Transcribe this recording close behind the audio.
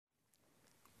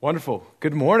Wonderful.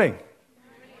 Good morning.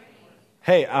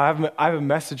 Hey, I have a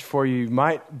message for you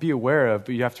might be aware of,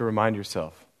 but you have to remind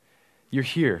yourself. You're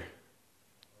here.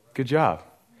 Good job.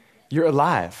 You're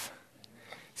alive.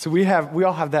 So we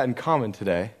all have that in common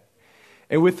today.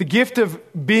 And with the gift of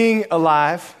being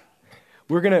alive,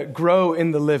 we're going to grow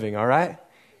in the living, all right?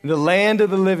 In the land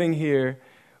of the living here,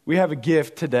 we have a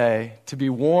gift today to be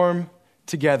warm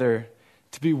together,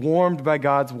 to be warmed by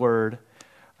God's word.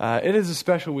 It is a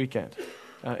special weekend.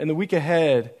 And the week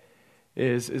ahead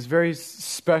is very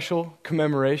special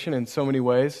commemoration in so many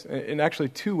ways. In actually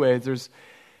two ways.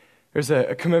 There's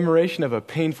a commemoration of a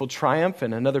painful triumph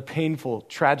and another painful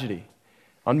tragedy.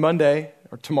 On Monday,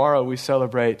 or tomorrow, we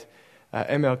celebrate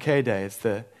MLK Day. It's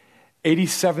the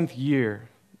 87th year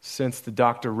since the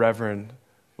Dr. Reverend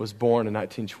was born in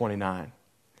 1929.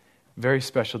 Very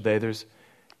special day. You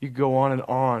could go on and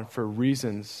on for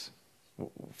reasons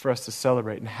for us to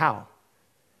celebrate and how.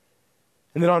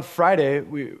 And then on Friday,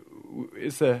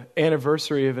 it's the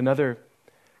anniversary of another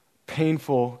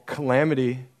painful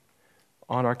calamity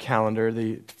on our calendar,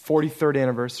 the 43rd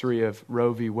anniversary of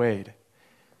Roe v. Wade,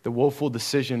 the woeful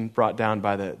decision brought down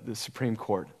by the Supreme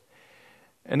Court.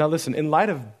 And now listen, in light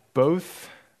of both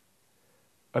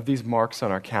of these marks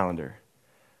on our calendar,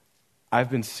 I've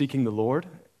been seeking the Lord,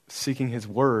 seeking His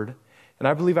Word, and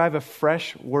I believe I have a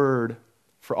fresh word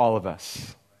for all of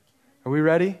us. Are we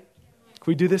ready? Can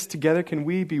we do this together? Can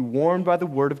we be warmed by the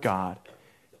Word of God,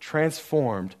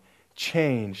 transformed,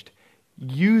 changed,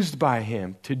 used by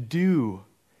Him to do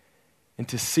and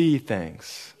to see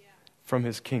things from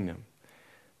His kingdom?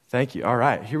 Thank you. All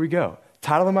right, here we go.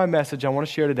 Title of my message I want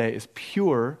to share today is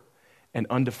Pure and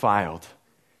Undefiled.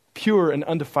 Pure and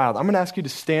undefiled. I'm going to ask you to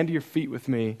stand to your feet with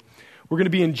me. We're going to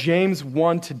be in James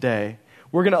 1 today.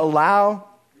 We're going to allow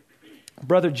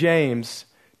Brother James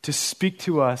to speak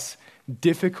to us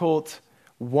difficult,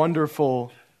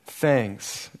 wonderful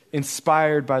things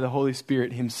inspired by the Holy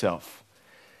Spirit Himself.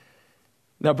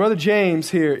 Now, Brother James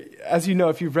here, as you know,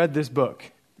 if you've read this book,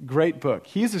 great book,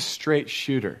 he's a straight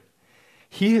shooter.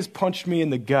 He has punched me in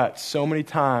the gut so many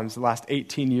times the last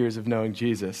 18 years of knowing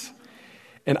Jesus,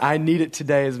 and I need it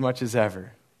today as much as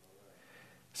ever.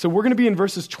 So we're going to be in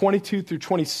verses 22 through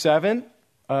 27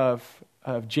 of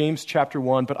James chapter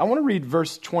 1, but I want to read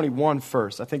verse 21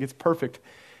 first. I think it's perfect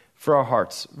for our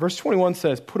hearts. Verse 21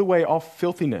 says, "Put away all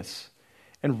filthiness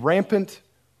and rampant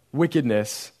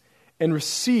wickedness, and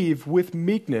receive with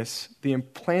meekness the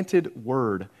implanted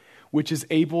word, which is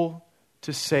able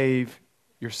to save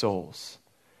your souls."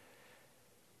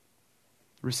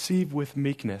 Receive with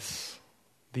meekness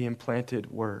the implanted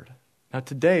word. Now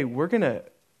today, we're going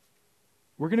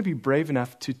to be brave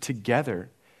enough to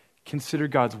together consider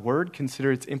God's word,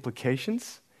 consider its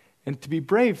implications, and to be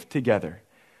brave together.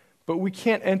 But we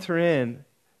can't enter in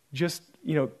just,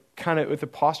 kind of with a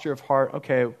posture of heart,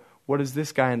 okay, what does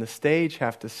this guy on the stage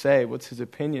have to say? What's his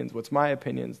opinions? What's my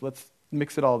opinions? Let's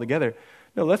mix it all together.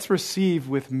 No, let's receive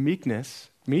with meekness,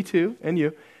 me too, and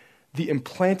you, the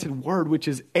implanted word which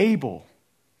is able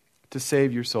to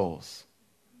save your souls.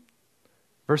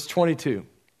 Verse 22,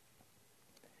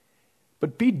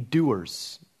 "But be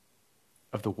doers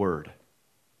of the word,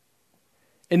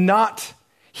 and not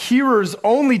hearers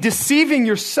only, deceiving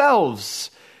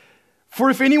yourselves. For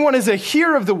if anyone is a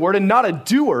hearer of the word and not a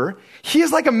doer, he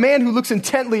is like a man who looks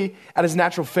intently at his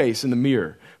natural face in the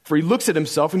mirror. For he looks at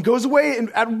himself and goes away and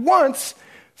at once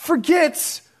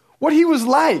forgets what he was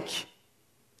like.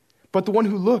 But the one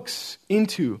who looks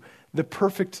into the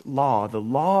perfect law, the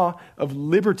law of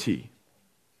liberty,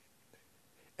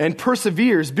 and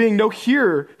perseveres, being no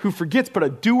hearer who forgets, but a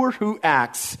doer who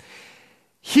acts,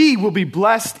 he will be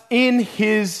blessed in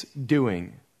his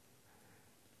doing.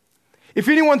 If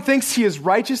anyone thinks he is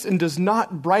righteous and does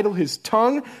not bridle his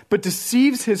tongue, but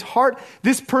deceives his heart,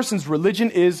 this person's religion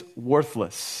is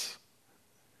worthless."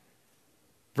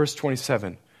 Verse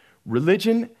 27,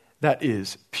 "Religion that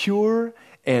is pure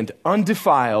and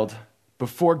undefiled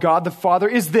before God the Father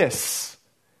is this,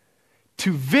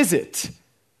 to visit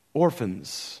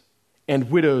orphans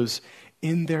and widows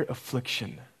in their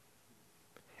affliction,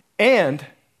 and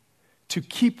to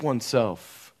keep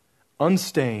oneself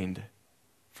unstained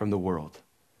from the world."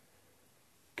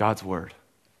 God's word.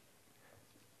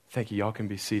 Thank you. Y'all can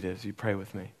be seated as you pray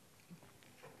with me.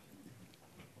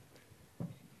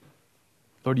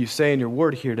 Lord, you say in your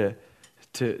word here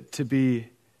to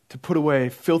put away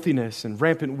filthiness and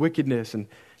rampant wickedness and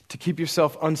to keep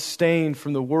yourself unstained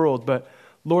from the world. But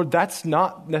Lord, that's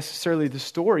not necessarily the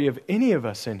story of any of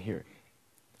us in here.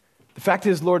 The fact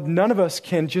is, Lord, none of us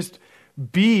can just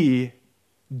be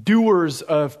doers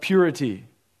of purity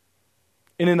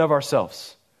in and of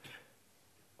ourselves.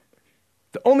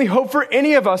 The only hope for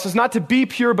any of us is not to be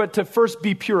pure, but to first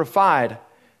be purified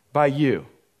by you.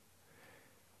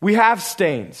 We have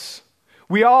stains.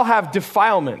 We all have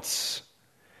defilements.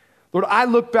 Lord, I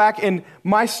look back in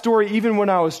my story, even when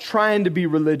I was trying to be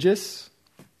religious,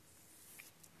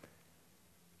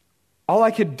 all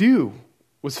I could do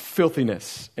was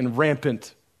filthiness and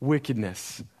rampant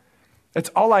wickedness. That's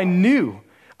all I knew.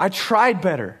 I tried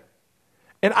better.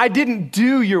 And I didn't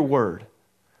do your word.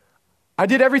 I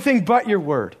did everything but your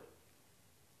word.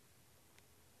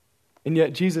 And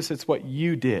yet, Jesus, it's what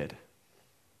you did.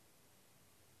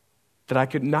 That I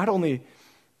could not only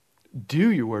do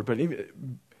your word, but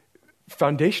even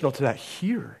foundational to that,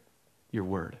 hear your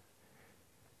word.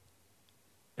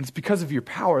 And it's because of your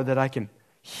power that I can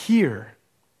hear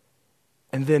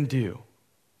and then do.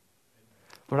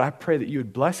 Lord, I pray that you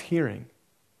would bless hearing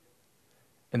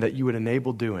and that you would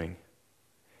enable doing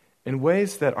in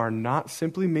ways that are not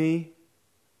simply me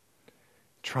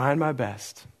trying my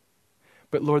best,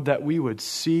 but Lord, that we would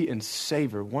see and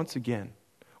savor once again,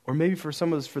 or maybe for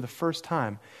some of us for the first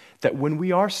time, that when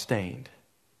we are stained,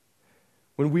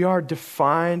 when we are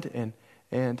defined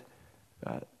and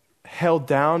held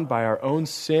down by our own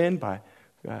sin, by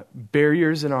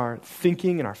barriers in our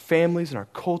thinking, in our families, in our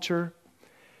culture,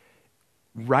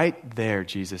 right there,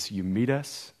 Jesus, you meet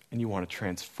us and you want to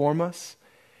transform us.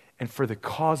 And for the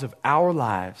cause of our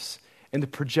lives and the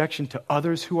projection to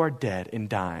others who are dead and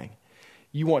dying,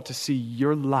 you want to see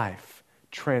your life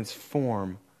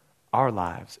transform our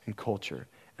lives and culture.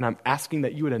 And I'm asking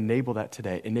that you would enable that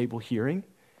today. Enable hearing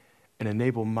and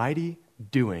enable mighty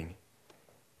doing.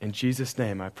 In Jesus'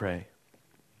 name I pray.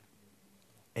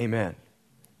 Amen.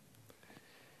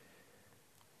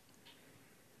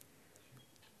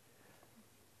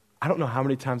 I don't know how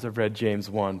many times I've read James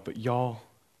 1, but y'all,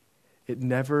 it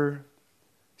never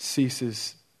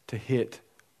ceases to hit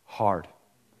hard.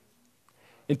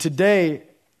 And today,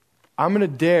 I'm going to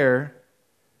dare,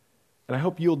 and I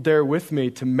hope you'll dare with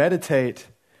me, to meditate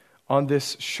on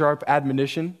this sharp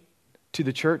admonition to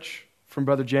the church from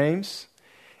Brother James,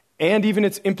 and even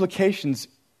its implications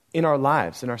in our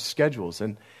lives, in our schedules,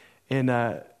 and in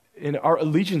our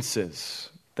allegiances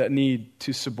that need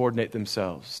to subordinate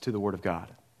themselves to the Word of God.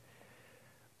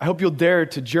 I hope you'll dare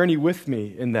to journey with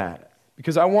me in that,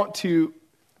 because I want to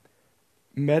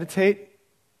meditate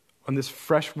on this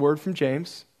fresh word from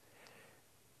James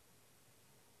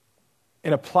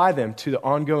and apply them to the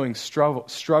ongoing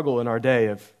struggle in our day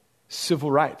of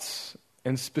civil rights,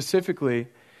 and specifically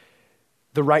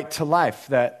the right to life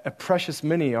that a precious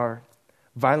many are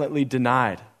violently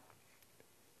denied.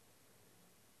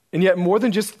 And yet, more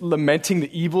than just lamenting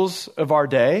the evils of our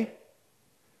day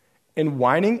and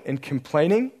whining and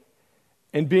complaining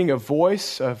and being a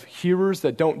voice of hearers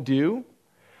that don't do,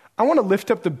 I want to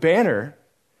lift up the banner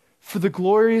for the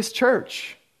glorious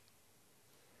church.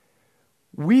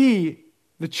 We,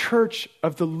 the church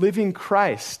of the living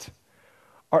Christ,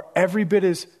 are every bit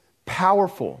as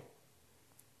powerful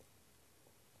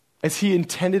as he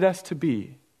intended us to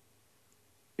be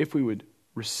if we would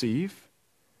receive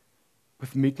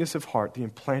with meekness of heart the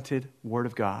implanted Word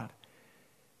of God.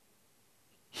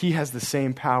 He has the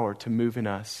same power to move in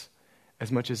us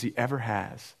as much as he ever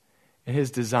has. And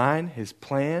his design, his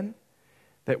plan,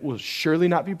 that will surely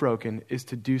not be broken, is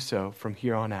to do so from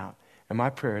here on out. And my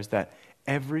prayer is that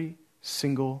every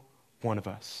single one of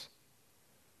us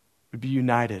would be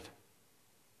united,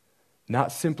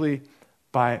 not simply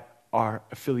by our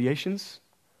affiliations,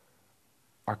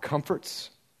 our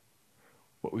comforts,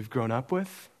 what we've grown up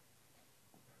with,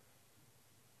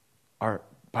 our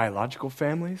biological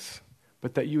families,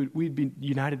 but that we'd be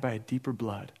united by a deeper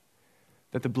blood,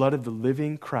 that the blood of the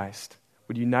living Christ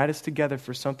would unite us together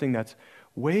for something that's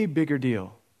way bigger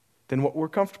deal than what we're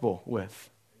comfortable with.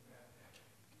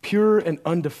 Pure and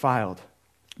undefiled.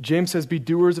 James says, be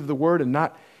doers of the word and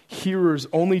not hearers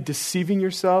only, deceiving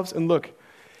yourselves. And look,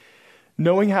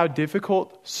 knowing how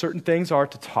difficult certain things are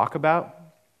to talk about,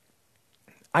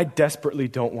 I desperately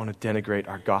don't want to denigrate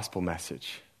our gospel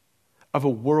message of a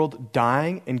world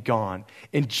dying and gone,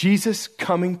 and Jesus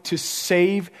coming to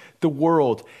save the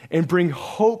world and bring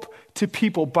hope to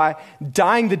people by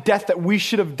dying the death that we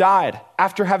should have died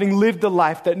after having lived the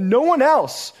life that no one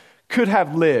else could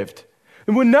have lived.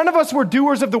 And when none of us were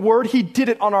doers of the word, he did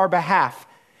it on our behalf.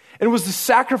 And it was the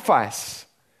sacrifice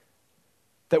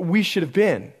that we should have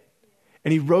been.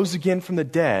 And he rose again from the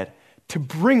dead to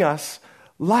bring us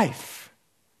life.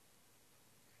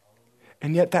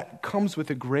 And yet that comes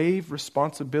with a grave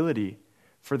responsibility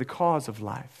for the cause of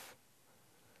life,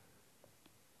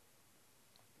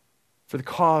 for the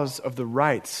cause of the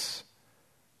rights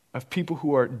of people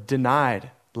who are denied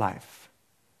life.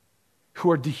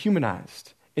 who are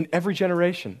dehumanized in every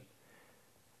generation.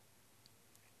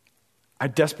 I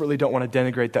desperately don't want to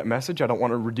denigrate that message. I don't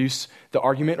want to reduce the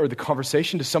argument or the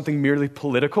conversation to something merely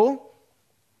political.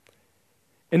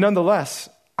 And nonetheless,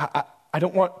 I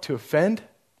don't want to offend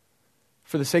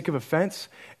for the sake of offense,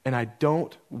 and I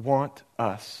don't want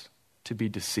us to be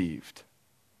deceived.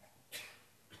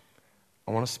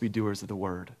 I want us to be doers of the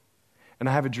word. And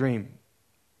I have a dream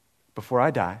before I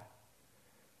die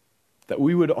that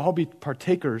we would all be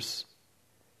partakers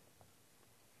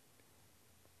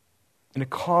in a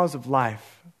cause of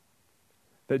life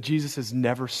that Jesus has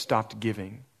never stopped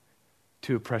giving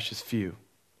to a precious few.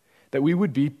 That we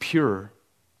would be pure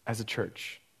as a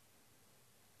church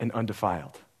and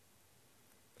undefiled.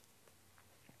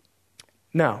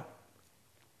 Now,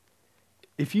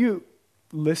 if you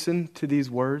listen to these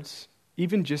words,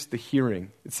 even just the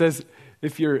hearing, it says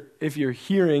if you're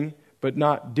hearing but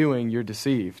not doing, you're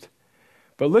deceived.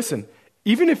 But listen,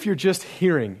 even if you're just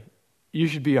hearing, you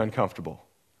should be uncomfortable.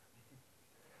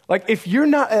 Like if you're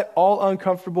not at all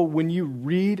uncomfortable when you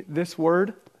read this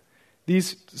word,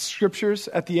 these scriptures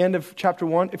at the end of chapter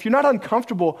 1, if you're not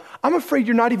uncomfortable, I'm afraid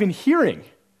you're not even hearing,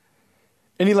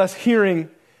 any less hearing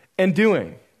and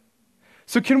doing.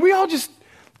 So can we all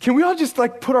just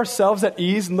like put ourselves at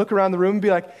ease and look around the room and be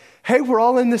like, hey, we're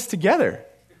all in this together.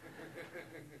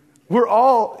 We're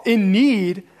all in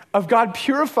need of God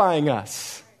purifying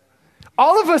us.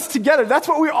 All of us together. That's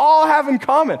what we all have in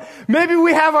common. Maybe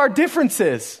we have our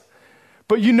differences,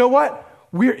 but you know what?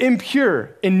 We're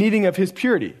impure in needing of his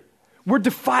purity. We're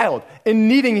defiled in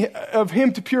needing of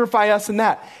him to purify us in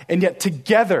that. And yet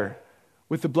together,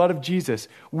 with the blood of Jesus,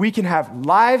 we can have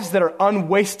lives that are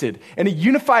unwasted and a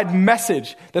unified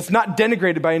message that's not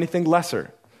denigrated by anything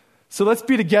lesser. So let's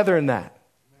be together in that.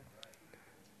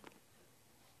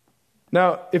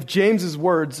 Now, if James's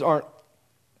words aren't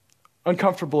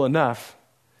uncomfortable enough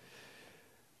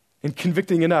and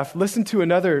convicting enough, listen to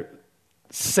another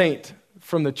saint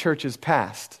from the church's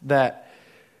past that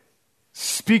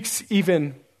speaks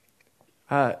even,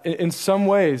 in some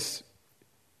ways,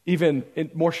 even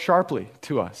more sharply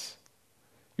to us.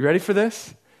 You ready for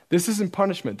this? This isn't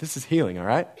punishment. This is healing, all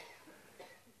right?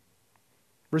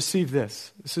 Receive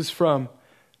this. This is from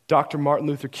Dr. Martin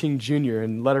Luther King Jr.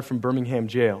 in a letter from Birmingham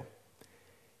jail.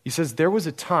 He says, there was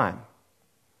a time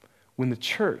when the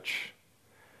church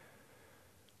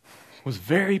was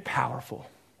very powerful.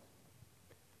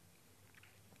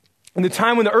 In the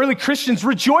time when the early Christians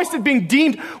rejoiced at being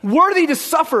deemed worthy to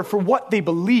suffer for what they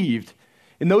believed.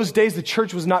 In those days, the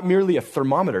church was not merely a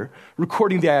thermometer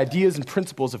recording the ideas and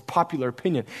principles of popular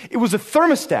opinion. It was a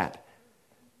thermostat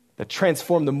that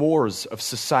transformed the mores of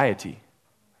society.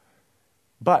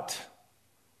 But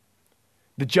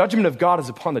the judgment of God is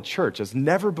upon the church as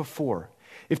never before.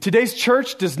 If today's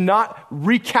church does not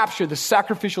recapture the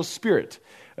sacrificial spirit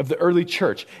of the early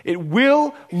church, it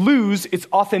will lose its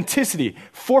authenticity,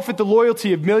 forfeit the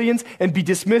loyalty of millions, and be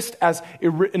dismissed as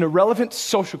an irrelevant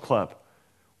social club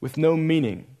with no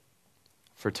meaning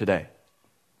for today.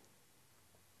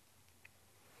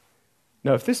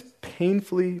 Now, if this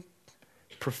painfully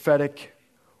prophetic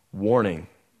warning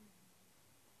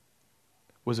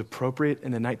was appropriate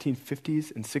in the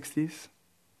 1950s and 60s,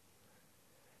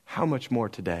 how much more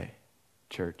today,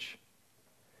 church?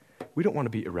 We don't want to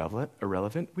be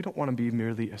irrelevant. We don't want to be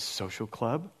merely a social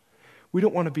club. We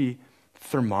don't want to be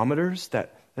thermometers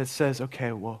that says,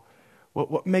 okay, well,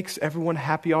 what makes everyone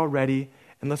happy already?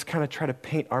 And let's kind of try to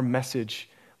paint our message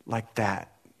like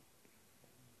that.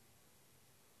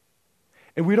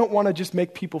 And we don't want to just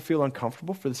make people feel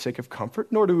uncomfortable for the sake of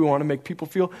comfort, nor do we want to make people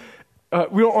feel,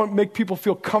 we don't want to make people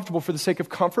feel comfortable for the sake of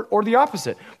comfort, or the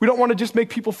opposite. We don't want to just make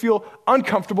people feel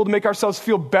uncomfortable to make ourselves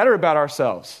feel better about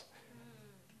ourselves.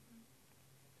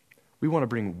 We want to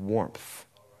bring warmth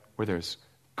where there's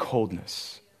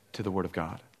coldness to the Word of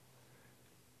God.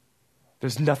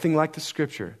 There's nothing like the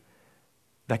Scripture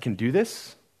that can do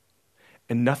this,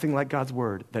 and nothing like God's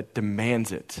Word that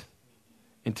demands it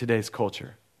in today's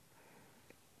culture.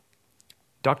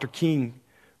 Dr. King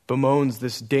bemoans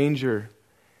this danger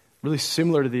really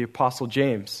similar to the Apostle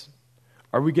James.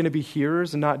 Are we going to be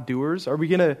hearers and not doers? Are we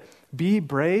going to be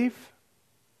brave?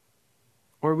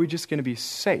 Or are we just going to be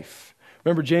safe?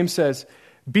 Remember, James says,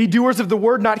 be doers of the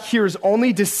word, not hearers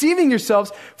only, deceiving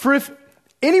yourselves. For if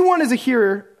anyone is a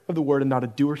hearer of the word and not a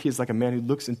doer, he is like a man who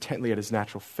looks intently at his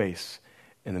natural face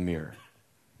in the mirror.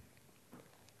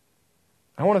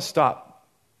 I want to stop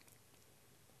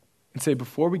and say,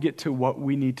 before we get to what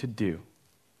we need to do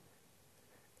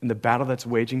in the battle that's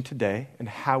waging today and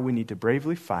how we need to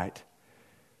bravely fight,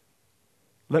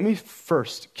 let me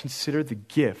first consider the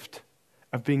gift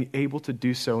of being able to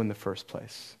do so in the first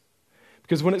place.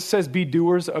 Because when it says be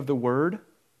doers of the word,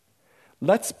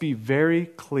 let's be very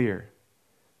clear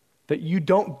that you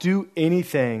don't do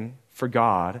anything for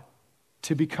God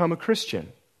to become a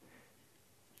Christian.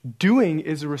 Doing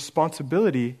is a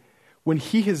responsibility when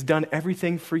he has done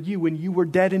everything for you, when you were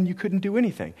dead and you couldn't do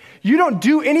anything. You don't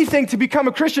do anything to become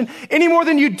a Christian any more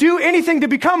than you do anything to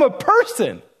become a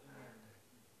person.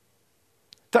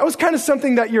 That was kind of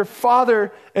something that your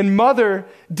father and mother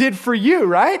did for you,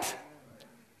 right?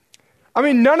 I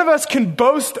mean, none of us can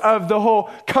boast of the whole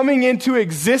coming into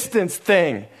existence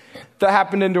thing that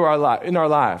happened in our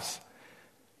lives.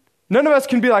 None of us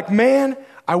can be like, man,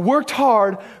 I worked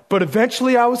hard, but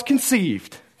eventually I was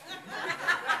conceived.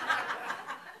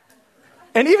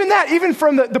 And even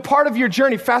from the part of your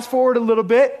journey, fast forward a little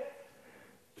bit,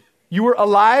 you were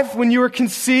alive when you were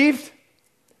conceived.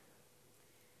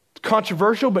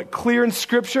 Controversial, but clear in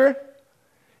Scripture.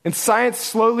 And science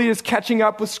slowly is catching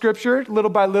up with Scripture,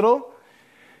 little by little.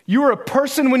 You were a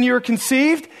person when you were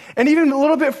conceived, and even a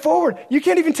little bit forward, you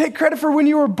can't even take credit for when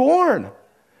you were born.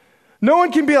 No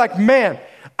one can be like, man,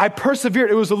 I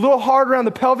persevered. It was a little hard around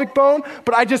the pelvic bone,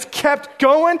 but I just kept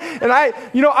going, and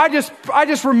I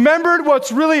just remembered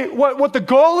what's really what the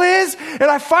goal is, and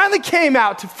I finally came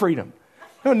out to freedom.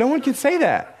 No one can say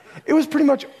that. It was pretty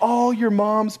much all your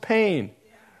mom's pain.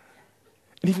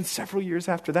 And even several years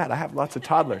after that, I have lots of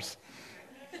toddlers.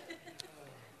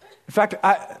 In fact,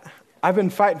 I've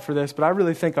been fighting for this, but I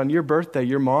really think on your birthday,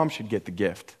 your mom should get the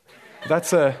gift.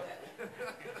 That's a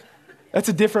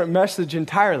different message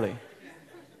entirely.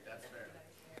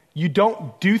 You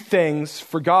don't do things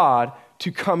for God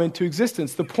to come into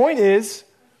existence. The point is,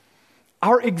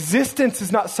 our existence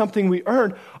is not something we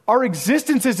earn. Our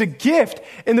existence is a gift.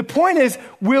 And the point is,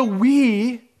 will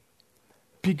we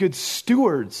be good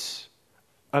stewards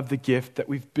of the gift that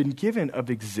we've been given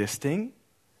of existing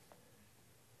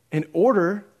in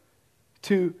order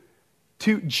to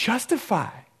justify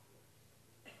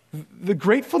the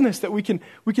gratefulness that we can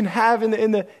have in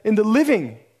the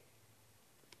living?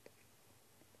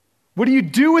 What do you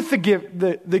do with the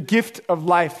gift of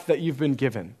life that you've been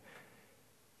given?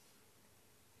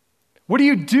 What do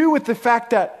you do with the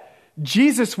fact that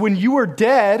Jesus, when you were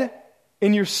dead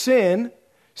in your sin,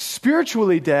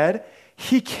 spiritually dead,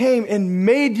 he came and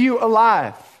made you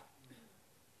alive.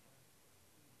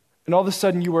 And all of a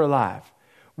sudden you were alive.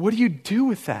 What do you do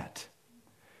with that?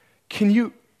 Can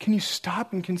you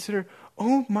stop and consider,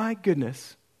 oh my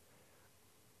goodness,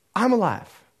 I'm alive.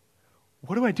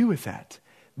 What do I do with that?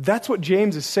 That's what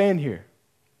James is saying here.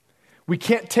 We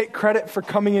can't take credit for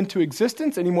coming into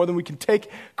existence any more than we can take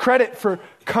credit for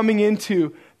coming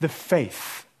into the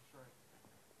faith.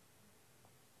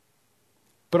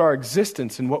 But our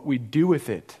existence and what we do with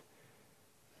it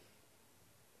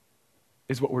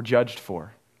is what we're judged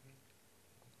for.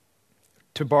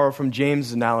 To borrow from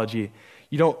James' analogy,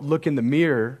 you don't look in the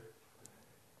mirror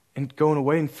and going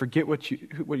away and forget what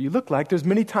you look like. There's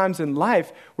many times in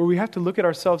life where we have to look at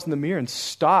ourselves in the mirror and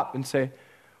stop and say,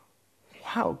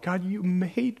 wow, God, you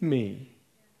made me.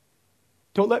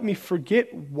 Don't let me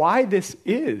forget why this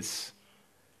is.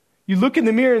 You look in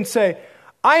the mirror and say,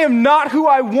 I am not who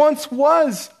I once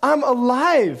was. I'm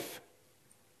alive.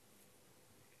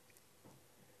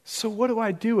 So what do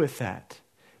I do with that?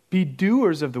 Be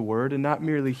doers of the word and not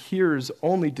merely hearers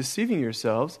only, deceiving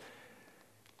yourselves.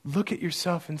 Look at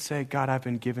yourself and say, God, I've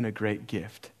been given a great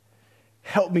gift.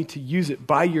 Help me to use it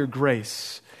by your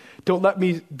grace. Don't let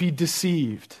me be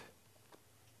deceived.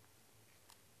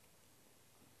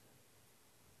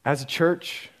 As a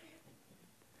church,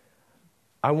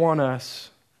 I want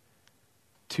us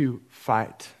to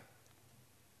fight,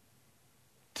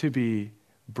 to be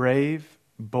brave,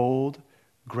 bold,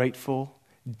 grateful,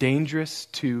 dangerous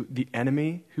to the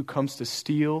enemy who comes to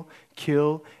steal,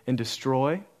 kill, and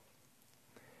destroy.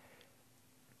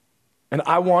 And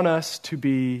I want us to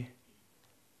be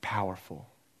powerful.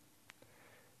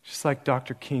 Just like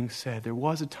Dr. King said, there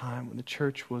was a time when the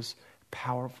church was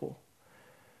powerful.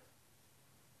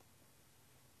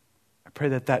 I pray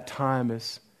that time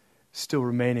is still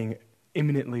remaining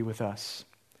imminently with us.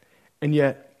 And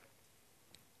yet,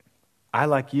 I,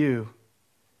 like you,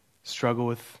 struggle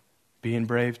with being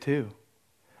brave too.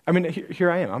 I mean,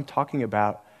 here I am. I'm talking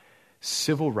about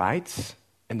civil rights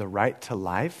and the right to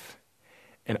life.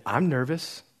 And I'm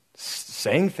nervous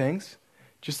saying things,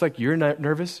 just like you're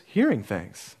nervous hearing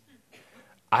things.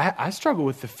 I struggle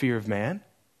with the fear of man.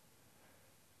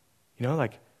 You know,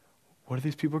 like, what are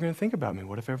these people going to think about me?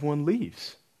 What if everyone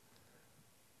leaves?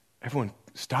 Everyone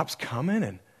stops coming,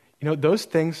 and, those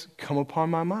things come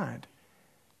upon my mind.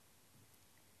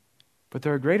 But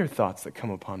there are greater thoughts that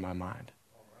come upon my mind.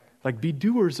 Like, be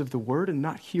doers of the word and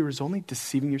not hearers only,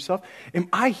 deceiving yourself. Am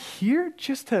I here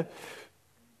just to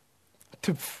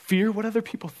fear what other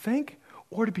people think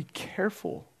or to be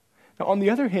careful? Now, on the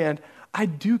other hand, I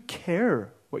do care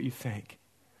what you think.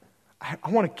 I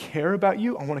want to care about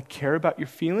you. I want to care about your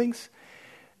feelings.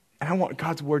 And I want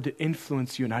God's word to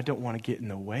influence you, and I don't want to get in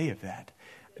the way of that.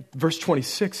 Verse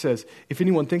 26 says, if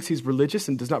anyone thinks he's religious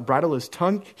and does not bridle his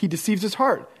tongue, he deceives his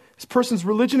heart. This person's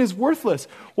religion is worthless.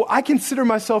 Well, I consider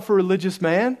myself a religious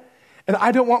man, and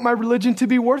I don't want my religion to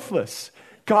be worthless.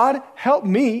 God, help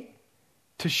me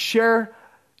to share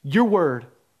your word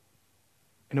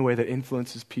in a way that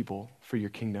influences people for your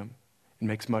kingdom and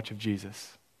makes much of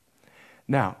Jesus.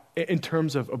 Now, in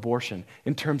terms of abortion,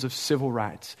 in terms of civil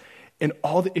rights, in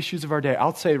all the issues of our day,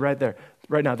 I'll say right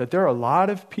now, that there are a lot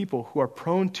of people who are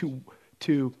prone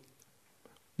to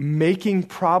making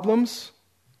problems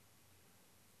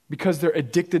because they're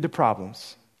addicted to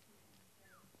problems.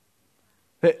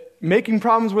 Making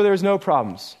problems where there's no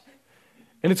problems.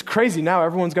 And it's crazy now,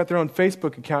 everyone's got their own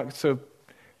Facebook account, so,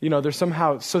 they're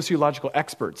somehow sociological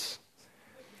experts.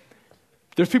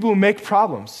 There's people who make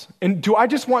problems. And do I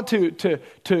just want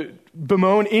to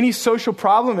bemoan any social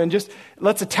problem and just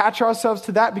let's attach ourselves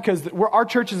to that because our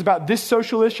church is about this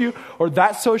social issue or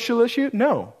that social issue?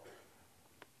 No.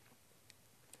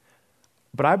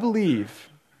 But I believe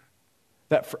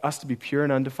that for us to be pure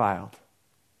and undefiled,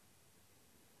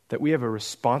 that we have a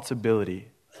responsibility,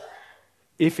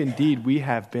 if indeed we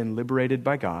have been liberated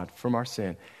by God from our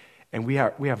sin, and we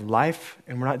have life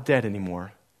and we're not dead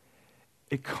anymore,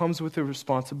 it comes with a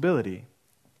responsibility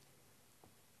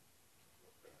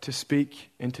to speak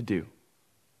and to do.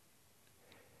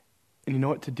 And you know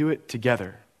what? To do it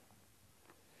together.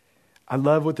 I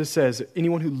love what this says.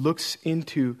 Anyone who looks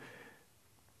intently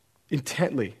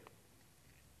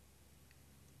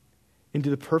into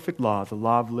the perfect law, the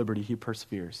law of liberty, he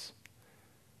perseveres.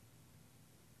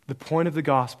 The point of the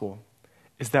gospel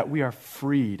is that we are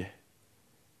freed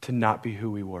to not be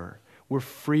who we were. We're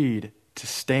freed to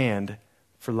stand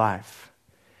for life,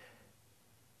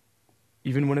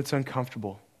 even when it's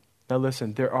uncomfortable. Now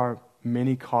listen, there are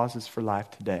many causes for life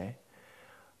today.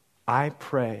 I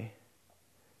pray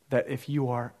that if you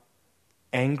are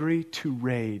angry to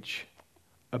rage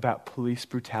about police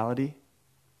brutality,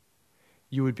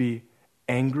 you would be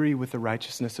angry with the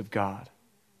righteousness of God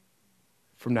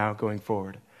from now going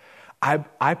forward.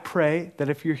 I pray that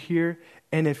if you're here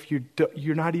and if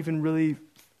you're not even really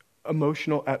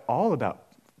emotional at all about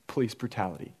police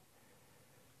brutality,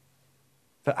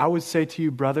 that I would say to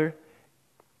you, brother,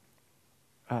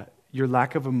 your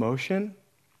lack of emotion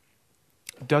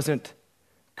doesn't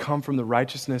come from the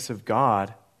righteousness of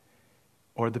God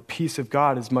or the peace of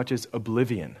God as much as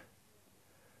oblivion.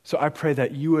 So I pray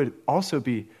that you would also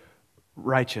be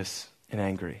righteous and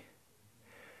angry.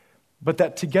 But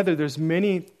that together there's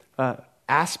many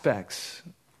aspects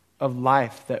of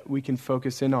life that we can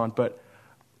focus in on. But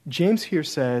James here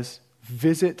says,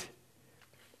 visit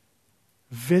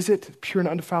pure and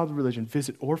undefiled religion.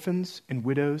 Visit orphans and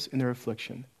widows in their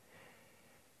affliction.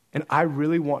 And I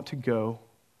really want to go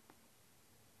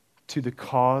to the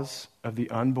cause of the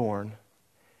unborn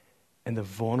and the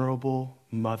vulnerable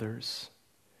mothers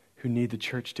who need the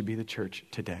church to be the church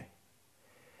today.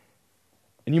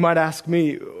 And you might ask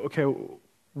me, okay,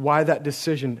 why that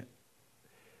decision?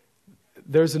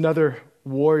 There's another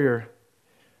warrior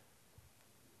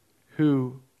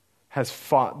who has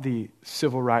fought the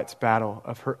civil rights battle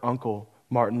of her uncle,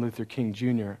 Martin Luther King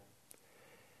Jr.,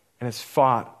 and has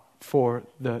fought for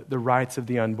the rights of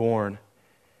the unborn,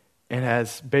 and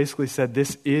has basically said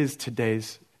this is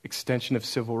today's extension of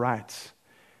civil rights.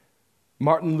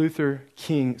 Martin Luther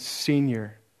King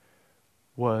Sr.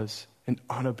 was an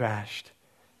unabashed,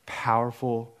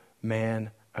 powerful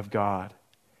man of God.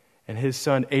 And his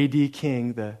son, A.D.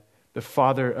 King, the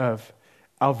father of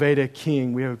Alveda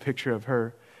King, we have a picture of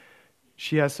her.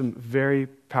 She has some very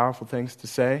powerful things to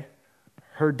say.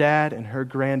 Her dad and her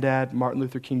granddad, Martin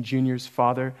Luther King Jr.'s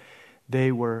father,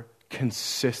 they were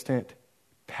consistent,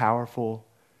 powerful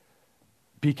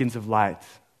beacons of light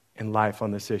in life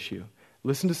on this issue.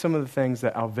 Listen to some of the things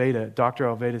that Dr.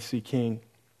 Alveda C. King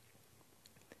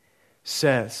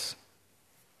says.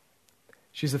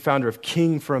 She's the founder of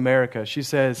King for America. She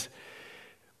says,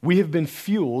 "We have been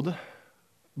fueled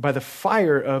by the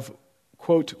fire of,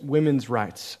 quote, women's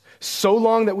rights, so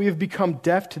long that we have become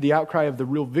deaf to the outcry of the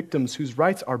real victims whose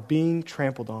rights are being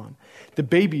trampled on. The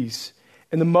babies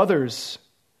and the mothers.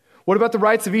 What about the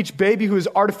rights of each baby who is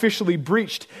artificially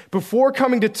breached before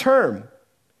coming to term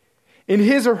in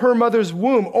his or her mother's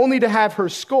womb, only to have her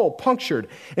skull punctured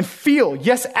and feel,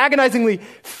 yes, agonizingly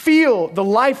feel the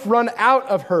life run out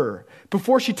of her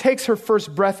before she takes her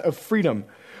first breath of freedom?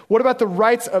 What about the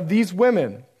rights of these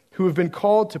women who have been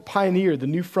called to pioneer the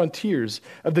new frontiers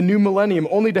of the new millennium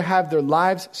only to have their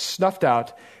lives snuffed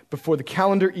out before the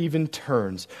calendar even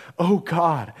turns? Oh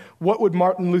God, what would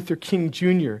Martin Luther King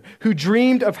Jr., who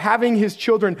dreamed of having his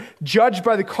children judged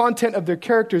by the content of their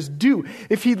characters, do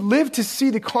if he lived to see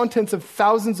the contents of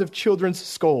thousands of children's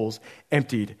skulls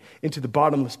emptied into the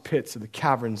bottomless pits of the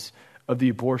caverns of the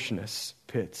abortionist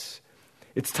pits?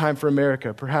 It's time for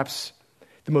America, perhaps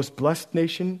the most blessed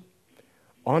nation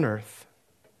on earth,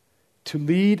 to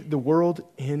lead the world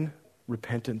in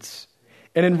repentance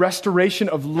and in restoration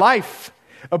of life.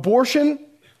 Abortion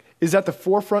is at the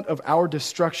forefront of our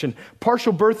destruction.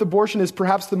 Partial birth abortion is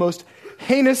perhaps the most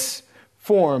heinous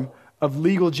form of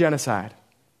legal genocide.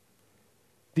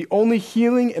 The only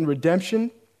healing and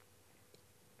redemption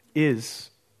is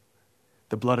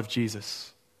the blood of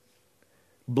Jesus.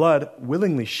 Blood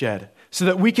willingly shed so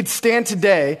that we could stand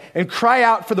today and cry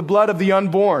out for the blood of the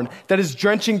unborn that is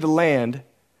drenching the land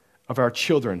of our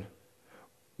children.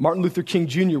 Martin Luther King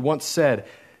Jr. once said,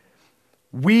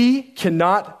 "We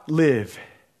cannot live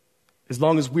as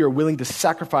long as we are willing to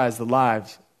sacrifice the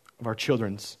lives of our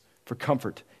children for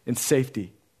comfort and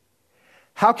safety.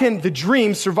 How can the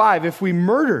dream survive if we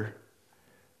murder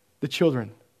the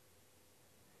children?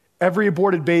 Every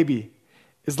aborted baby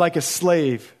is like a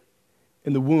slave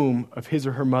in the womb of his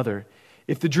or her mother.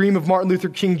 If the dream of Martin Luther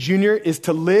King Jr. is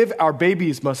to live, our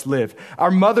babies must live.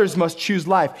 Our mothers must choose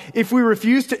life. If we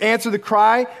refuse to answer the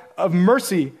cry of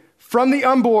mercy from the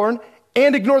unborn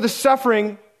and ignore the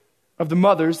suffering of the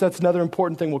mothers," that's another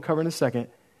important thing we'll cover in a second,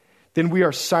 "then we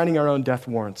are signing our own death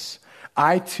warrants.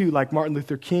 I too, like Martin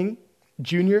Luther King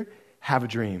Jr., have a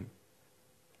dream.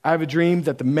 I have a dream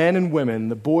that the men and women,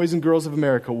 the boys and girls of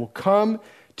America will come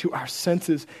to our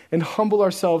senses and humble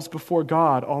ourselves before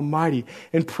God Almighty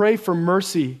and pray for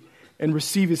mercy and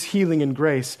receive His healing and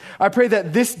grace. I pray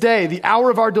that this day, the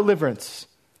hour of our deliverance,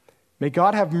 may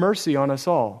God have mercy on us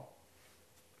all."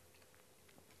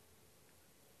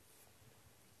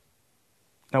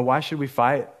 Now, why should we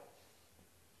fight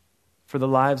for the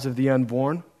lives of the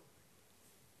unborn?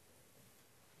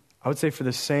 I would say for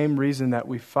the same reason that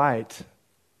we fight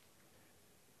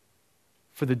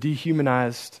for the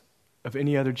dehumanized of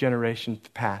any other generation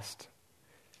past.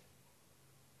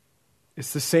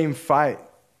 It's the same fight.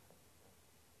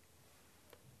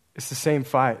 It's the same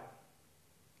fight.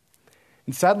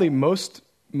 And sadly, most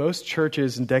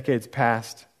churches in decades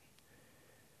past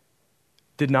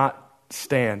did not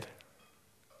stand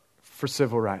for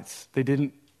civil rights. They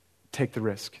didn't take the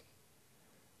risk.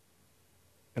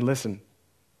 And listen,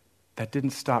 that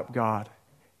didn't stop God,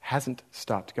 hasn't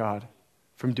stopped God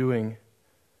from doing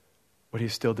what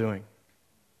He's still doing.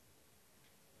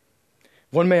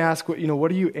 One may ask, what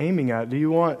are you aiming at? Are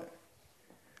you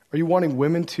wanting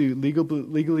women to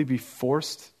legally be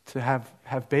forced to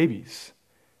have babies?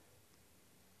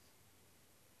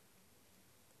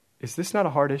 Is this not a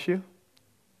hard issue?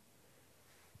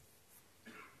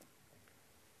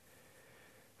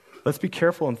 Let's be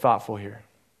careful and thoughtful here.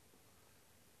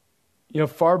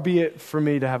 Far be it for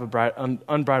me to have an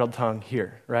unbridled tongue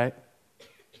here, right?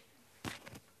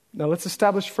 Now let's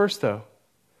establish first, though,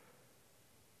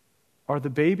 are the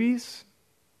babies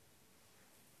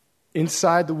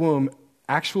inside the womb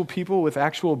actual people with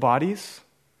actual bodies?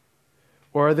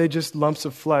 Or are they just lumps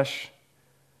of flesh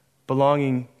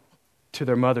belonging to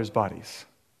their mother's bodies?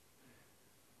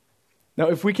 Now,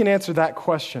 if we can answer that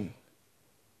question,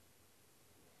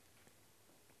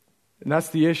 and that's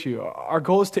the issue. Our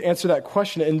goal is to answer that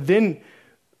question, and then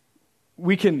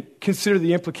we can consider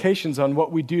the implications on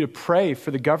what we do to pray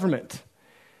for the government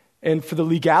and for the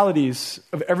legalities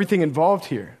of everything involved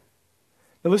here.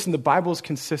 Now listen, the Bible is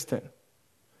consistent.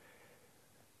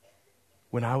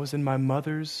 When I was in my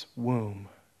mother's womb,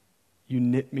 you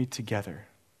knit me together.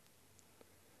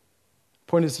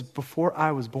 Point is, before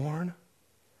I was born,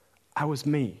 I was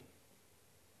me.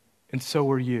 And so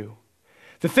were you.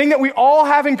 The thing that we all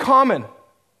have in common,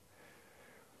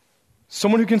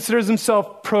 someone who considers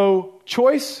himself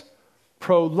pro-choice,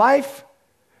 pro-life,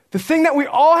 the thing that we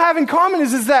all have in common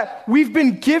is that we've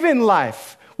been given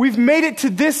life. We've made it to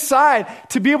this side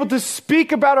to be able to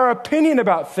speak about our opinion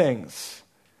about things.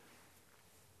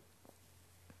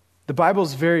 The Bible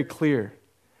is very clear.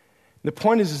 The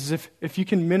point is if you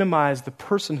can minimize the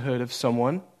personhood of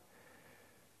someone,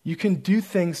 you can do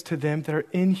things to them that are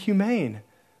inhumane.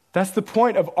 That's the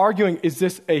point of arguing, is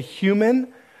this a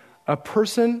human, a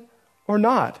person, or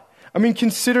not? I mean,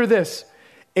 consider this.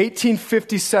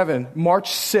 1857, March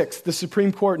 6th, the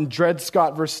Supreme Court in Dred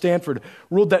Scott versus Stanford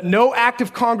ruled that no act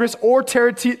of Congress or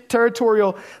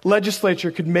territorial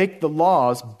legislature could make the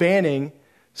laws banning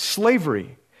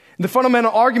slavery. And the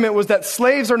fundamental argument was that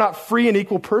slaves are not free and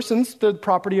equal persons, they're the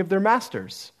property of their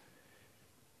masters.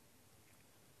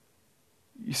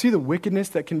 You see the wickedness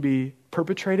that can be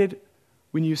perpetrated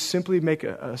when you simply make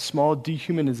a small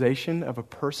dehumanization of a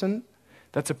person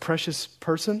that's a precious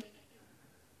person?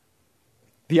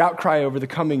 The outcry over the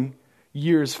coming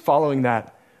years following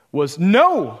that was,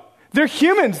 no, they're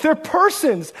humans, they're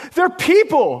persons, they're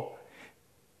people.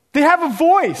 They have a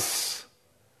voice.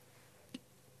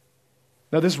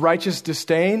 Now, this righteous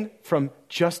disdain from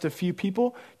just a few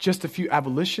people, just a few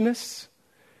abolitionists,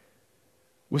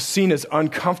 was seen as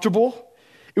uncomfortable.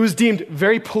 It was deemed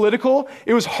very political.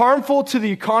 It was harmful to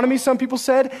the economy, some people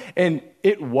said, and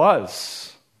it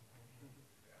was.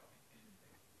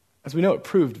 As we know, it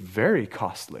proved very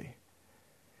costly.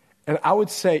 And I would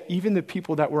say even the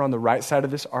people that were on the right side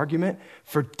of this argument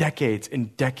for decades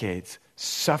and decades,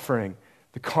 suffering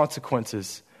the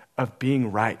consequences of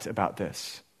being right about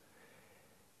this,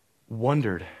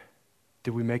 wondered,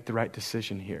 did we make the right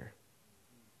decision here?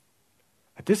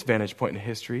 At this vantage point in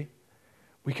history,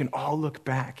 we can all look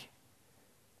back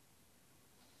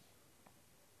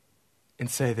and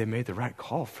say they made the right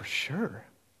call for sure.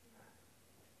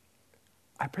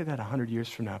 I pray that 100 years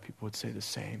from now, people would say the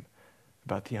same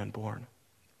about the unborn.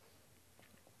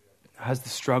 Has the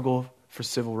struggle for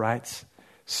civil rights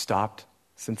stopped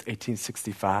since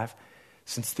 1865,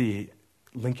 since the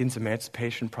Lincoln's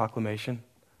Emancipation Proclamation?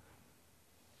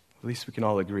 At least we can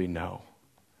all agree, no.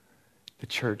 The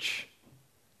church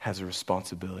has a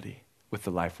responsibility with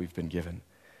the life we've been given.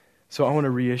 So I want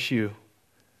to reissue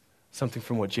something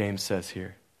from what James says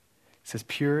here. He says,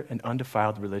 pure and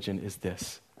undefiled religion is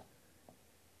this: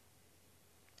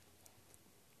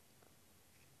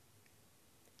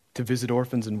 to visit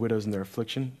orphans and widows in their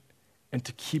affliction, and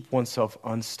to keep oneself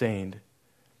unstained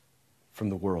from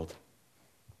the world.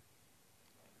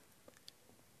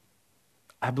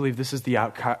 I believe this is the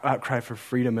outcry for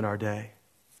freedom in our day.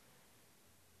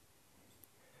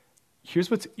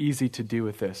 Here's what's easy to do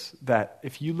with this, that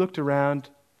if you looked around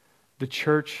the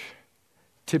church,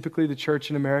 typically the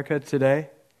church in America today,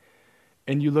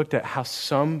 and you looked at how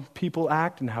some people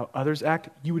act and how others act,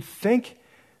 you would think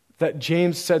that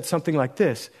James said something like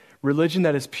this: religion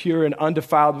that is pure and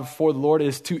undefiled before the Lord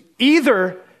is to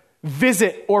either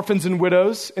visit orphans and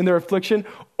widows in their affliction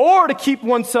or to keep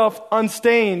oneself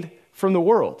unstained from the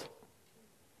world.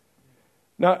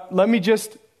 Now, let me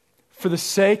just, for the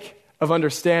sake of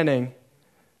understanding,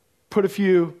 put a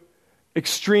few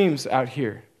extremes out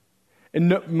here.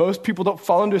 And most people don't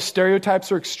fall into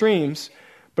stereotypes or extremes,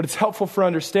 but it's helpful for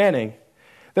understanding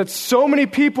that so many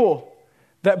people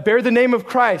that bear the name of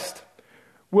Christ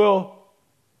will,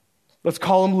 let's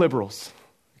call them liberals,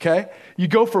 okay? You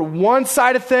go for one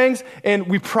side of things, and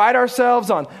we pride ourselves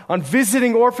on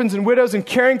visiting orphans and widows and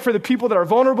caring for the people that are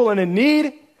vulnerable and in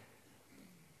need,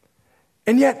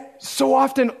 and yet so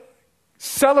often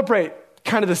celebrate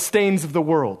kind of the stains of the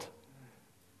world.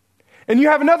 And you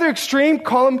have another extreme,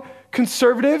 call them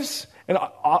conservatives, and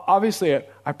obviously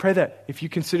I pray that if you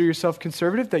consider yourself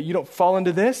conservative, that you don't fall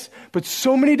into this, but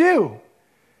so many do.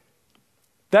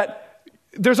 That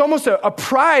there's almost a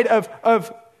pride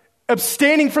of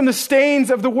abstaining from the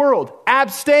stains of the world.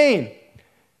 Abstain.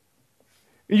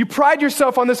 You pride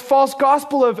yourself on this false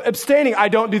gospel of abstaining. I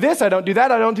don't do this, I don't do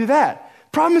that, I don't do that.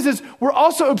 Problem is we're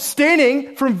also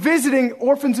abstaining from visiting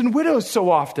orphans and widows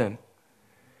so often.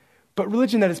 But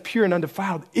religion that is pure and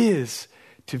undefiled is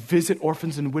to visit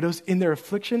orphans and widows in their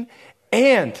affliction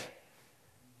and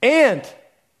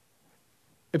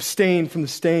abstain from the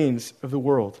stains of the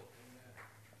world.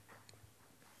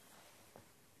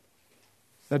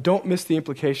 Now, don't miss the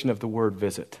implication of the word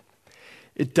visit.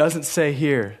 It doesn't say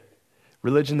here,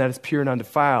 religion that is pure and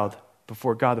undefiled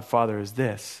before God the Father is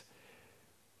this: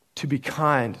 to be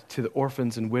kind to the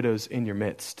orphans and widows in your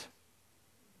midst.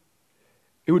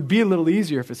 It would be a little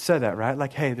easier if it said that, right?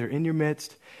 Like, hey, they're in your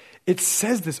midst. It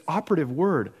says this operative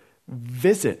word,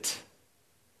 visit.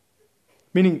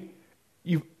 Meaning,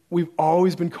 we've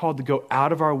always been called to go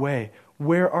out of our way.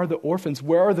 Where are the orphans?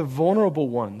 Where are the vulnerable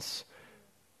ones?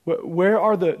 Where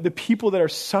are the people that are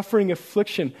suffering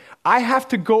affliction? I have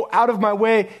to go out of my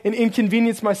way and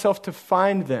inconvenience myself to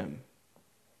find them.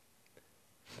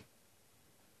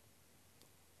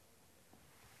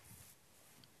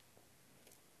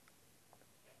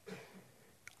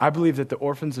 I believe that the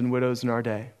orphans and widows in our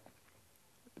day,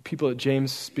 the people that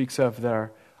James speaks of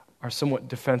that are somewhat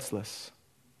defenseless,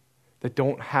 that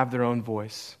don't have their own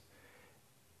voice,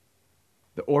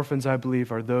 The orphans, I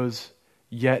believe, are those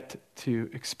yet to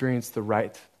experience the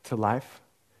right to life,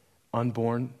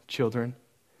 unborn children.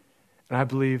 And I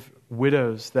believe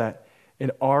widows that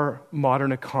in our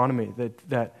modern economy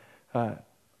that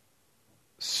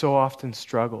so often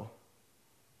struggle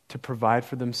to provide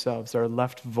for themselves, are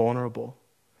left vulnerable.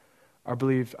 I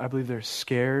believe they're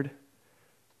scared,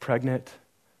 pregnant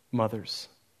mothers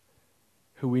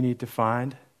who we need to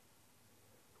find,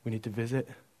 we need to visit,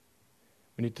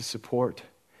 we need to support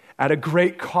at a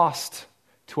great cost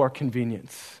to our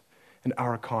convenience and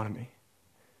our economy.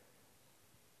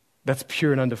 That's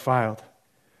pure and undefiled.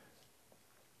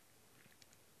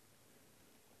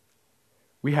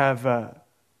 We have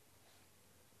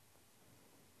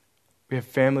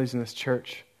families in this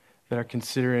church that are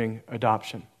considering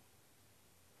adoption.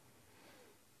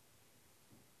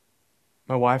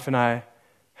 My wife and I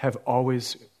have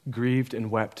always grieved and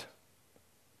wept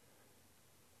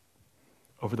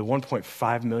over the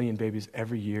 1.5 million babies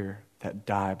every year that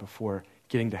die before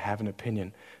getting to have an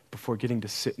opinion, before getting to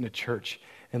sit in a church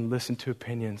and listen to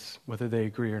opinions, whether they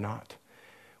agree or not.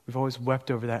 We've always wept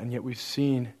over that, and yet we've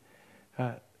seen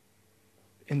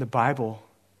in the Bible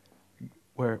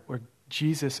where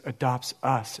Jesus adopts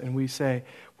us, and we say,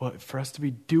 well, for us to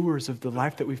be doers of the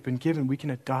life that we've been given, we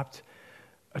can adopt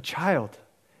a child.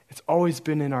 It's always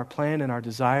been in our plan and our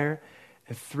desire.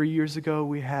 And 3 years ago,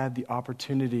 we had the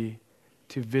opportunity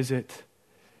to visit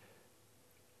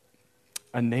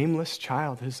a nameless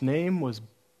child. His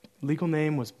legal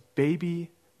name was Baby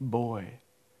Boy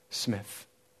Smith.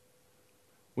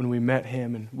 When we met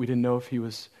him, and we didn't know if he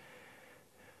was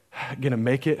going to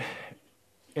make it.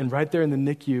 And right there in the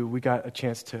NICU, we got a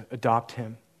chance to adopt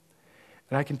him.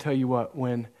 And I can tell you what,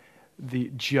 when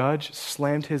the judge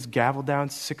slammed his gavel down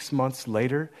 6 months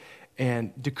later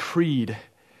and decreed,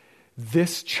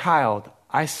 this child,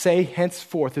 I say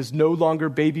henceforth, is no longer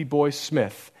Baby Boy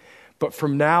Smith, but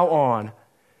from now on,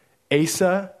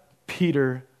 Asa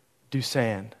Peter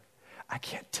Dusan. I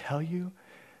can't tell you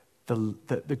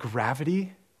the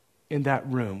gravity in that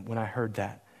room when I heard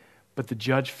that, but the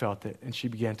judge felt it, and she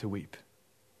began to weep.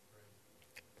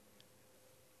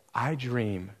 I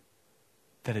dream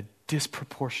that a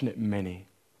disproportionate many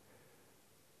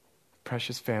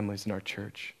precious families in our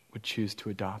church would choose to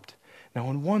adopt. Now,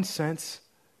 in one sense,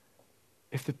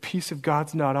 if the peace of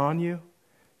God's not on you,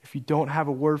 if you don't have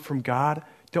a word from God,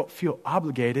 don't feel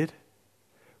obligated.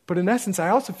 But in essence, I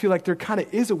also feel like there kind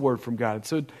of is a word from God.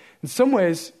 So in some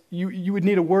ways, you would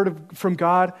need a word from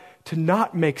God to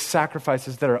not make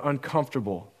sacrifices that are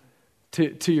uncomfortable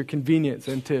to your convenience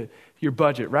and to your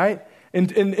budget, right?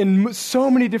 And in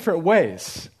so many different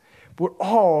ways. We're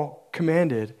all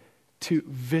commanded to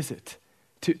visit,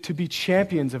 to be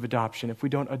champions of adoption if we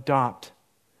don't adopt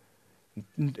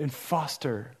and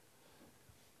foster.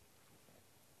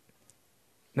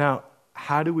 Now,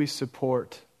 how do we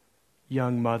support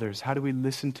young mothers? How do we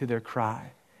listen to their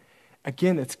cry?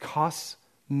 Again, it costs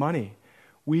money.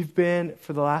 We've been,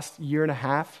 for the last year and a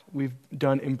half, we've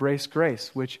done Embrace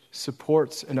Grace, which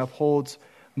supports and upholds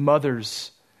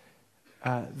mothers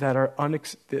that are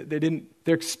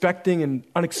they're expecting and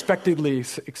unexpectedly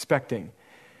expecting.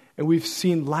 And we've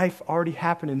seen life already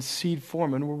happen in seed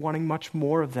form, and we're wanting much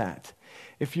more of that.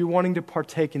 If you're wanting to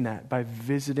partake in that by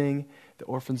visiting the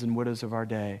orphans and widows of our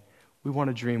day, we want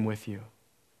to dream with you.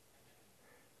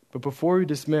 But before we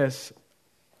dismiss,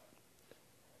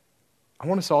 I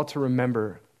want us all to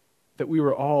remember that we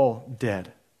were all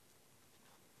dead.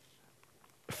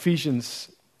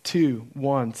 Ephesians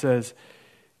 2:1 says,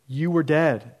 "You were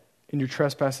dead in your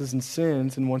trespasses and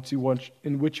sins in which you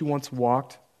once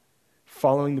walked,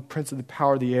 following the prince of the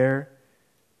power of the air,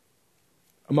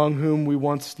 among whom we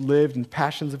once lived in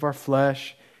passions of our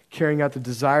flesh, carrying out the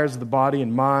desires of the body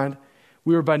and mind.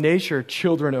 We were by nature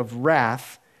children of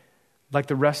wrath, like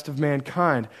the rest of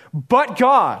mankind. But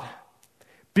God,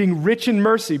 being rich in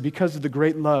mercy because of the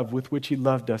great love with which he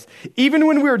loved us, even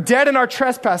when we were dead in our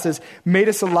trespasses, made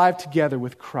us alive together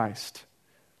with Christ."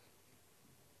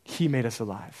 He made us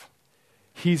alive.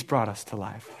 He's brought us to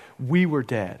life. We were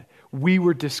dead. We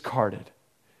were discarded.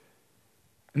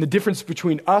 And the difference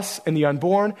between us and the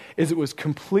unborn is it was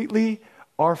completely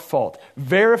our fault.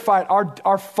 Verified,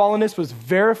 our fallenness was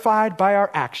verified by our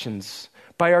actions,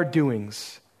 by our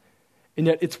doings. And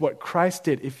yet it's what Christ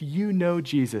did. If you know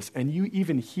Jesus and you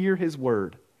even hear his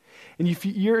word, and if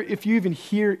you even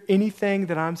hear anything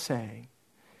that I'm saying,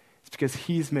 it's because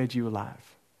he's made you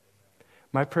alive.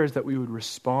 My prayer is that we would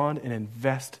respond and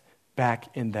invest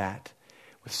back in that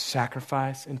with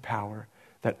sacrifice and power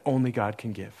that only God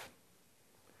can give.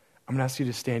 I'm going to ask you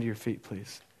to stand to your feet,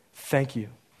 please. Thank you.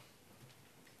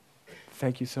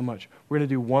 Thank you so much. We're going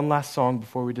to do one last song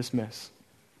before we dismiss.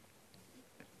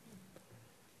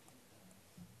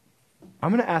 I'm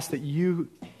going to ask that you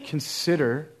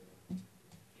consider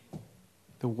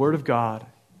the Word of God,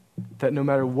 that no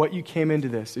matter what you came into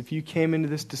this, if you came into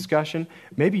this discussion,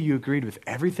 maybe you agreed with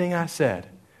everything I said,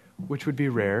 which would be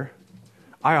rare.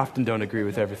 I often don't agree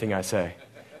with everything I say.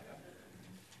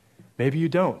 Maybe you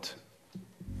don't.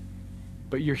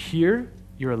 But you're here,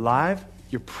 you're alive,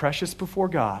 you're precious before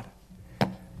God.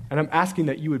 And I'm asking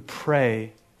that you would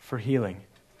pray for healing.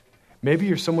 Maybe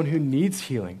you're someone who needs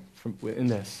healing in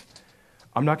this.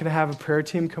 I'm not going to have a prayer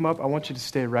team come up. I want you to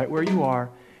stay right where you are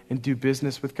and do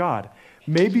business with God.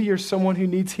 Maybe you're someone who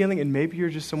needs healing, and maybe you're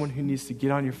just someone who needs to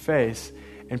get on your face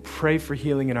and pray for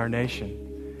healing in our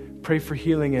nation. Pray for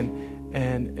healing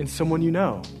in someone you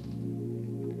know.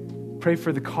 Pray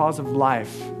for the cause of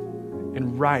life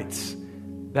and rights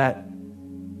that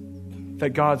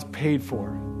God's paid for.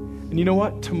 And you know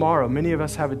what? Tomorrow, many of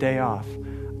us have a day off.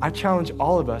 I challenge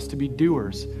all of us to be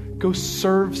doers. Go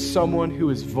serve someone who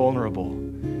is vulnerable.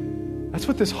 That's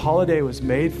what this holiday was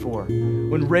made for.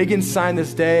 When Reagan signed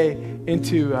this day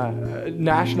into a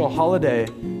national holiday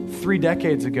 3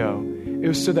 decades ago, it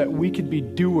was so that we could be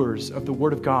doers of the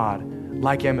Word of God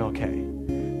like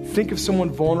MLK. Think of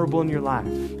someone vulnerable in your life.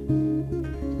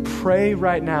 Pray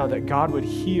right now that God would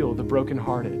heal the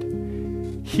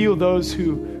brokenhearted. Heal those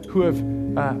who have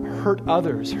hurt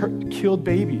others, killed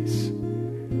babies.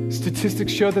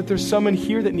 Statistics show that there's some in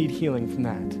here that need healing from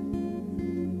that.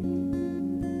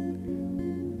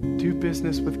 Do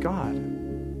business with God.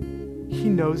 He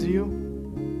knows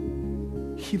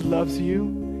you. He loves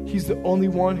you. He's the only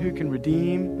one who can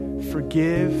redeem,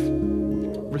 forgive,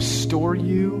 restore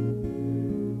you,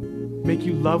 make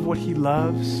you love what He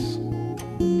loves.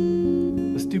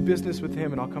 Let's do business with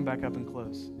Him, and I'll come back up and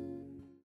close.